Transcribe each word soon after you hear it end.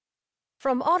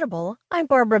From Audible, I'm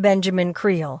Barbara Benjamin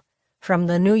Creel. From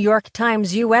the New York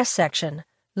Times U.S. section,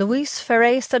 Luis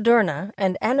Ferré Sadurní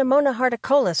and Anemona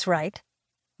Hartocollis write,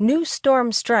 New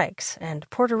storm strikes and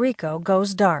Puerto Rico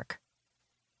goes dark.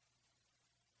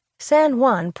 San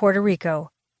Juan, Puerto Rico.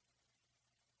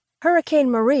 Hurricane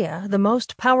Maria, the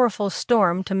most powerful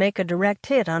storm to make a direct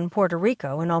hit on Puerto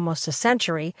Rico in almost a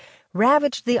century,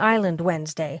 ravaged the island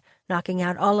Wednesday, knocking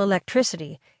out all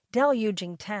electricity,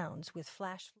 deluging towns with flash